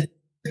 Brilliant. And just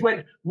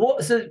went,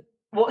 what's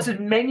as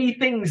many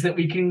things that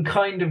we can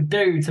kind of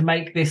do to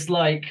make this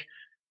like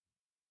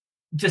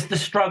just the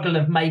struggle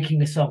of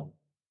making a song.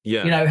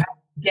 Yeah. You know, how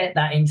to get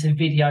that into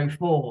video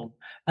form.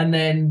 And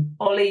then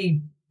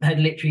Ollie had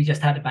literally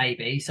just had a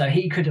baby, so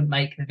he couldn't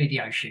make the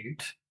video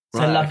shoot.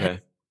 So luckily,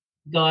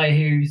 the guy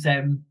who's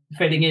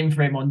filling in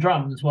for him on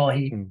drums while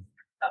he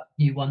that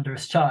new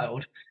wondrous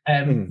child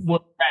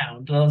was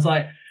around. And I was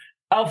like,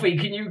 Alfie,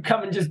 can you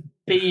come and just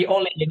be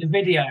Ollie in the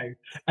video?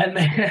 And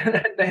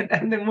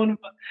then one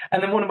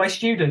of my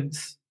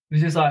students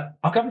was just like,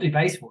 I'll come and do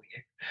bass for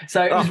you.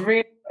 So it was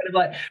really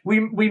like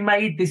we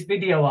made this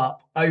video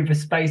up over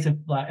space of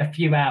like a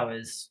few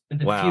hours,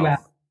 Wow.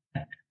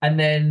 and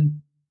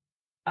then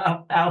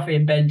Alfie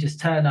and Ben just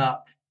turn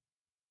up,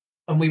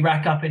 and we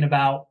rack up in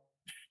about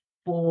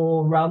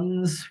 4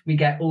 runs. We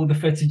get all the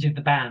footage of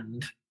the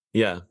band.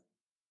 Yeah.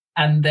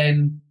 And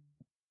then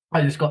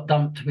I just got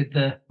dumped with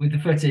the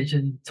footage,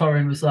 and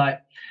Torrin was like,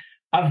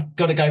 I've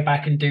got to go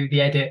back and do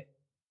the edit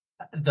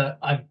that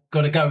I've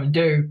got to go and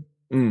do.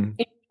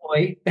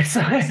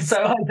 So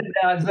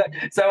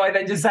I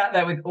then just sat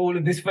there with all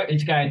of this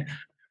footage going,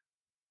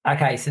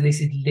 okay, so this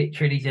is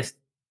literally just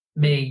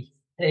me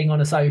sitting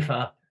on a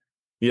sofa.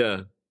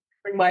 Yeah.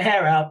 Bring my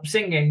hair out,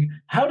 singing.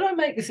 How do I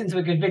make this into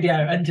a good video?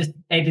 And just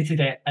edited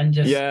it, and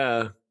just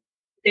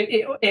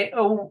it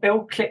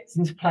all clicked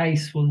into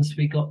place once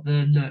we got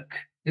the look.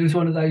 It was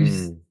one of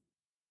those.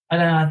 I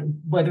don't know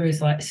whether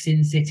it's like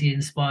Sin City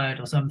inspired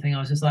or something. I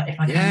was just like, if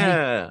I can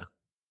make it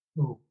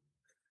cool,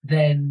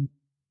 then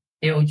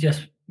it'll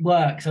just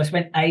work. So I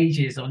spent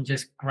ages on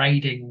just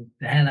grading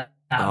the hell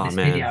out of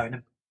this video and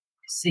a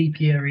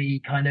sepia-y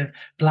kind of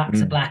black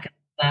to black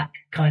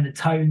kind of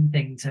tone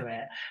thing to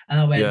it. And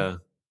I went,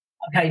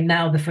 okay,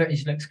 now the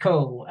footage looks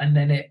cool. And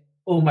then it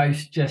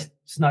almost just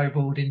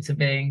snowballed into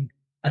being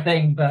a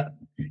thing. But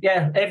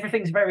yeah,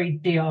 everything's very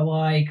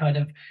DIY kind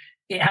of.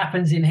 It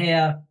happens in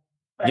here.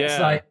 It's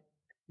like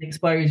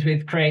exposed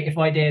with creative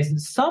ideas,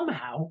 and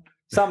somehow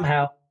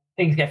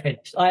things get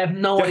finished. I have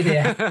no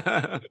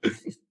idea.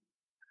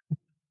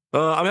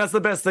 I mean, that's the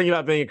best thing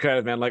about being a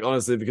creative, man. Like,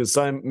 honestly, because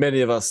so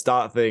many of us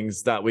start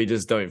things that we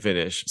just don't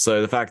finish.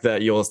 So the fact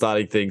that you're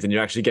starting things and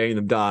you're actually getting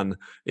them done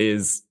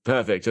is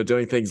perfect. You're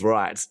doing things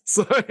right.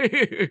 So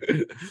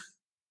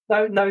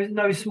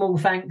no small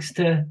thanks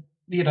to,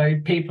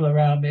 people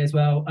around me as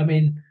well. I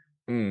mean,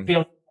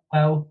 feel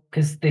well,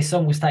 because this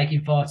song was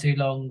taking far too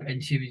long,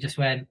 and she just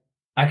went,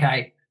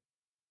 okay,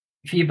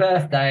 for your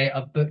birthday,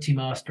 I've booked you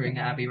mastering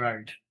at Abbey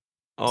Road.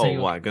 Oh,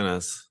 my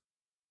goodness.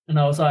 And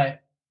I was like,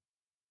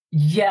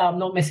 yeah, I'm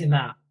not missing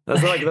that.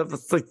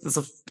 That's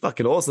a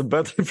fucking awesome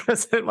birthday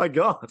present. My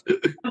God.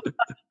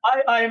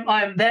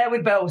 I'm there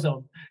with bells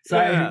on.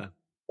 So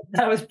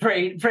that was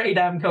pretty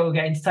damn cool,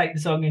 getting to take the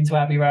song into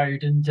Abbey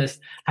Road and just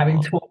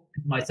having talked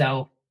with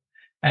myself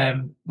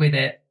with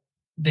it,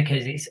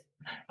 because it's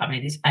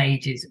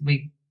ages.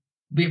 We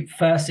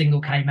first single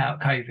came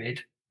out COVID.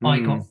 I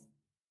got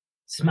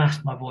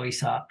smashed my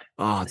voice up.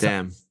 Oh,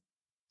 damn.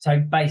 So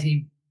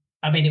basically,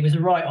 it was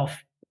a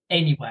write-off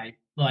anyway.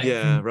 Like,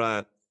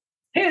 right.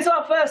 Here's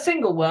our first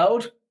single,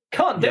 world.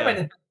 Can't do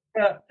anything.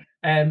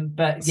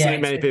 But yeah, so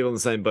many people in the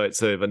same boat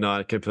too. But no,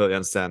 I completely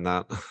understand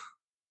that.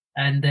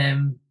 And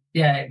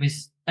it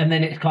was, and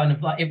then it's kind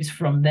of like it was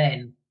from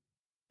then,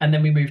 and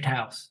then we moved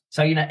house.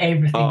 So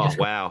everything. Oh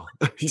wow!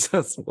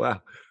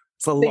 Wow,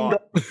 it's a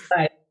lot.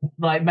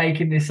 Like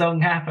making this song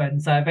happen.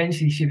 So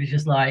eventually, she was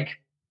just like,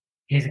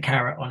 "Here's a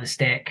carrot on a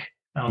stick."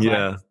 I was like,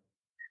 "A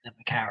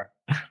carrot."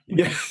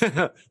 Yeah,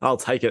 I'll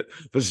take it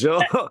for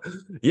sure.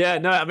 Yeah,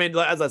 no,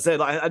 as I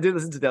said, I did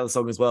listen to the other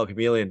song as well,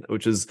 Chameleon,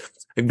 which is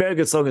a very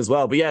good song as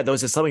well. But yeah, there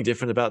was just something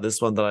different about this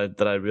one that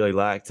I really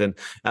liked, and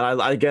I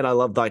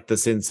love like the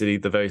Sin City,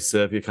 the very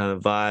surfy kind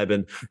of vibe,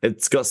 and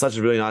it's got such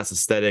a really nice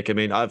aesthetic. I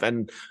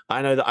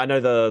know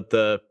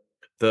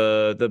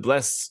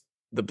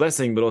the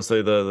blessing, but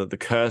also the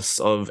curse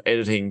of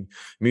editing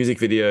music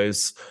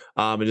videos,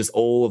 and just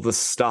all of the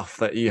stuff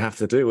that you have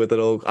to do with it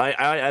all.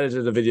 I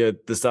edited a video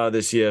at the start of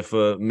this year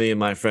for me and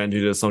my friend who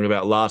did a song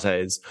about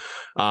lattes,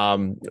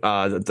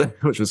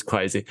 which was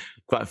crazy,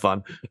 quite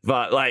fun.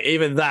 But like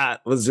even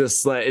that was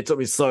just like, it took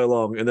me so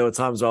long, and there were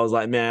times where I was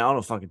like, man, I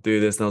don't fucking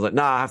do this, and I was like,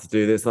 nah, I have to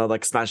do this, and I'd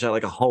like smash out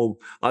like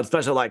I'd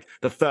smash out like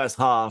the first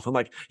half. I'm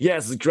like,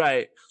 yes, it's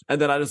great. And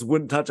then I just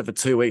wouldn't touch it for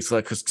 2 weeks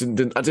because I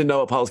didn't know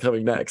what part was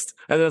coming next.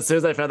 And then as soon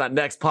as I found that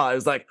next part, it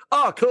was like,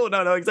 oh, cool,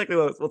 no, exactly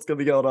what's going to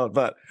be going on.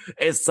 But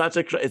it's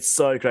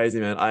so crazy,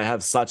 man. I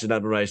have such an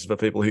admiration for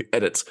people who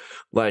edit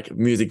like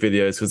music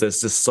videos, because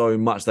there's just so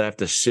much they have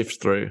to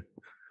shift through.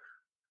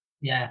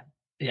 Yeah.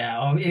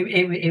 Oh,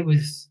 it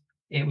was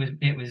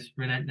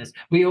relentless.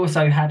 We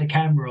also had a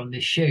camera on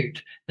this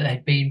shoot that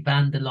had been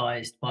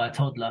vandalized by a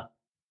toddler.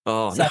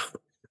 Oh, no.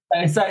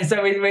 So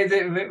we're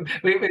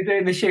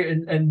doing the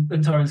shoot,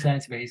 and Torrance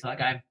saying to me, he's like,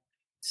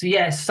 so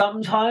yeah,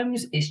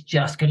 sometimes it's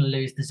just going to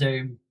lose the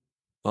zoom.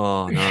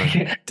 Oh no,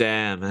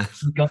 damn, man.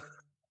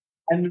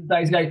 And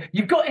those go,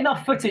 you've got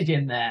enough footage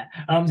in there.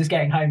 And I'm just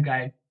getting home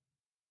going,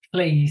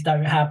 please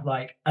don't have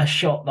like a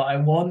shot that I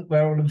want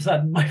where all of a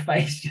sudden my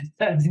face just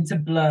turns into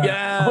blur.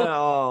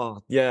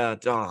 Yeah,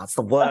 it's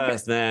the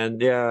worst, man.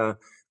 Yeah,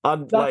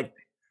 I'm like.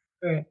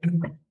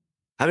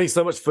 Having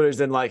so much footage,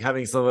 then like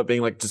having some of it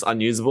being like just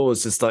unusable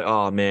is just like,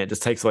 oh man, it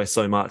just takes away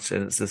so much,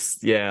 and it's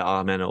just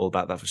all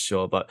about that for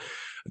sure. But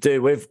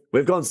dude,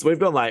 we've gone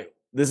like,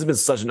 this has been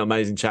such an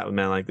amazing chat with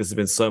man. Like this has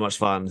been so much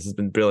fun. This has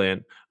been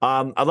brilliant.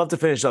 I'd love to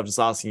finish up just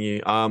asking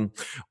you,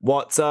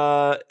 what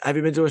have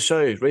you been to a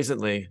show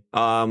recently,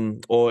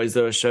 or is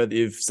there a show that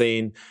you've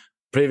seen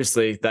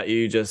previously that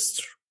you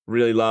just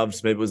really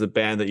loved? Maybe it was a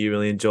band that you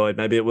really enjoyed.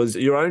 Maybe it was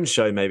your own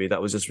show. Maybe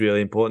that was just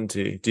really important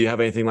to you. Do you have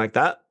anything like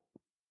that?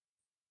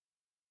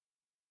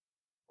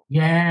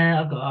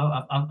 Yeah,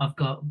 I've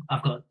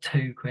got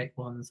two quick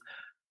ones.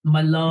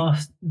 My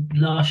last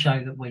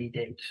show that we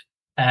did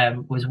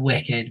was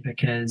wicked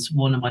because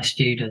one of my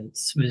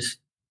students was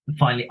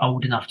finally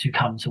old enough to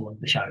come to one of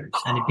the shows,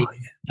 and it'd been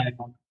going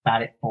on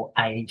about it for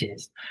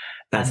ages.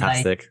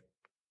 Fantastic.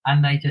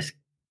 And they just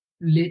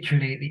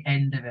literally at the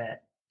end of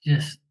it,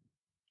 just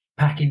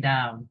packing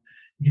down.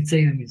 You could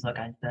see them. He's like,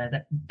 go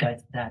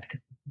to dad,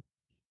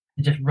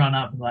 and just run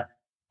up and like,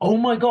 oh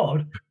my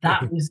god,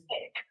 that was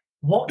sick.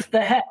 What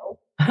the hell?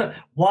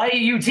 Why are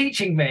you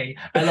teaching me?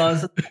 And I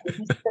was like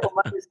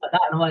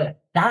that, and I'm like,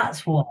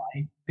 that's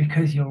why,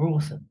 because you're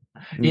awesome.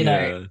 You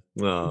know,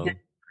 oh.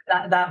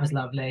 that was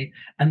lovely.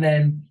 And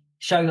then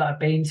show that I've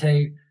been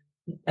to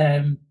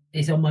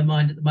is on my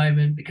mind at the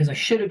moment because I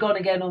should have gone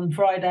again on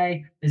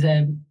Friday. Is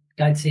going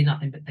to see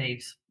Nothing But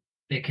Thieves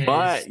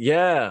because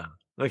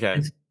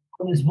okay.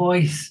 His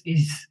voice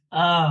is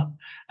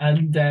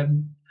and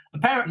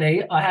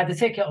apparently I had the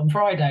ticket on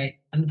Friday,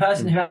 and the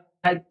person who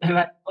had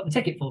got the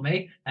ticket for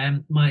me,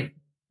 my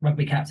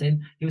rugby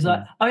captain, he was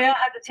like, "Oh yeah,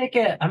 I had the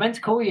ticket. I meant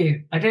to call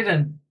you. I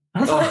didn't."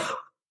 I was like,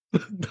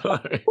 "No."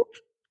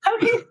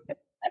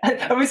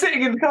 I was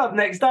sitting in the car the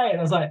next day, and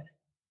I was like,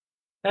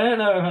 "I don't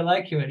know if I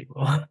like you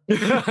anymore."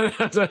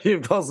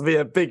 That's possibly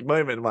a big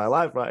moment in my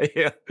life right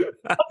here.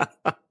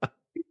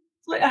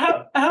 Like,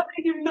 how can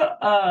you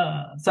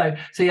not? So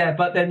yeah,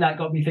 but then that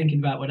got me thinking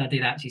about when I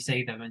did actually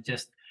see them, and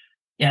just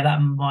that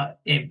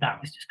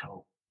was just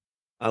cool.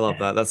 I love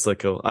that. That's so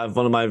cool. I have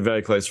one of my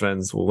very close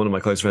friends, one of my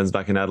close friends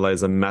back in Adelaide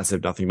is a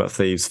massive Nothing But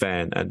Thieves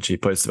fan, and she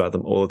posts about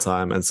them all the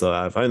time. And so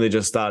I've only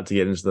just started to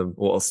get into them,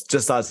 or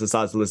just started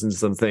to listen to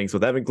some things,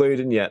 but they haven't glued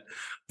in yet.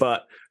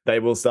 But they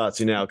will start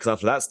to now, because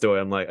after that story,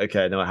 I'm like,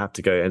 okay, now I have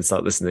to go and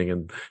start listening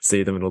and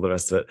see them and all the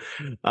rest of it.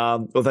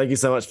 Well, thank you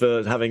so much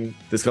for having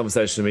this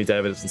conversation with me,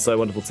 David. It's been so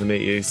wonderful to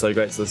meet you. So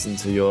great to listen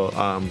to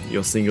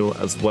your single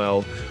as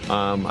well.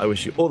 I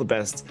wish you all the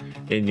best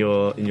in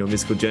your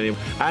musical journey,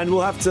 and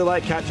we'll have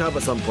to catch up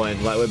at some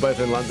point. We're both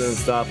in London and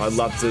stuff. I'd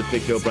love to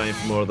pick your brain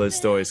for more of those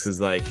stories because,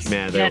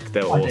 man, they're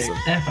awesome.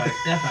 Defo.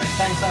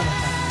 Thanks so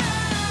much.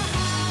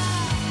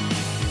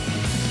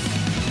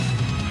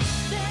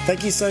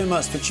 Thank you so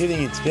much for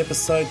tuning into the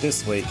episode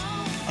this week.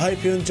 I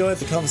hope you enjoyed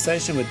the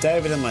conversation with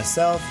David and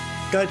myself.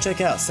 Go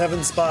check out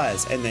Seven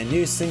Spies and their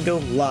new single,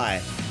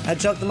 Lie,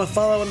 and chuck them a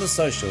follow on the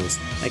socials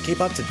and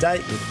keep up to date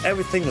with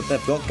everything that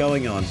they've got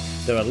going on.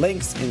 There are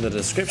links in the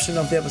description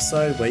of the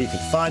episode where you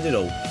can find it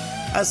all.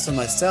 As for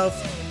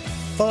myself,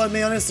 follow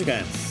me on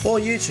Instagram or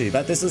YouTube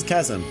at This Is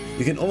Chasm.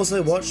 You can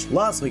also watch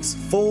last week's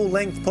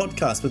full-length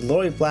podcast with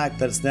Laurie Black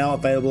that is now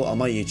available on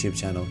my YouTube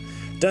channel.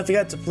 Don't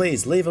forget to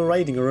please leave a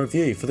rating or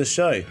review for the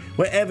show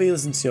wherever you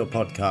listen to your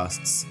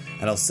podcasts.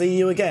 And I'll see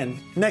you again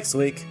next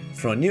week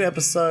for a new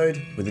episode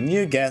with a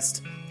new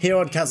guest here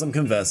on Chasm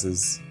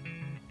Converses.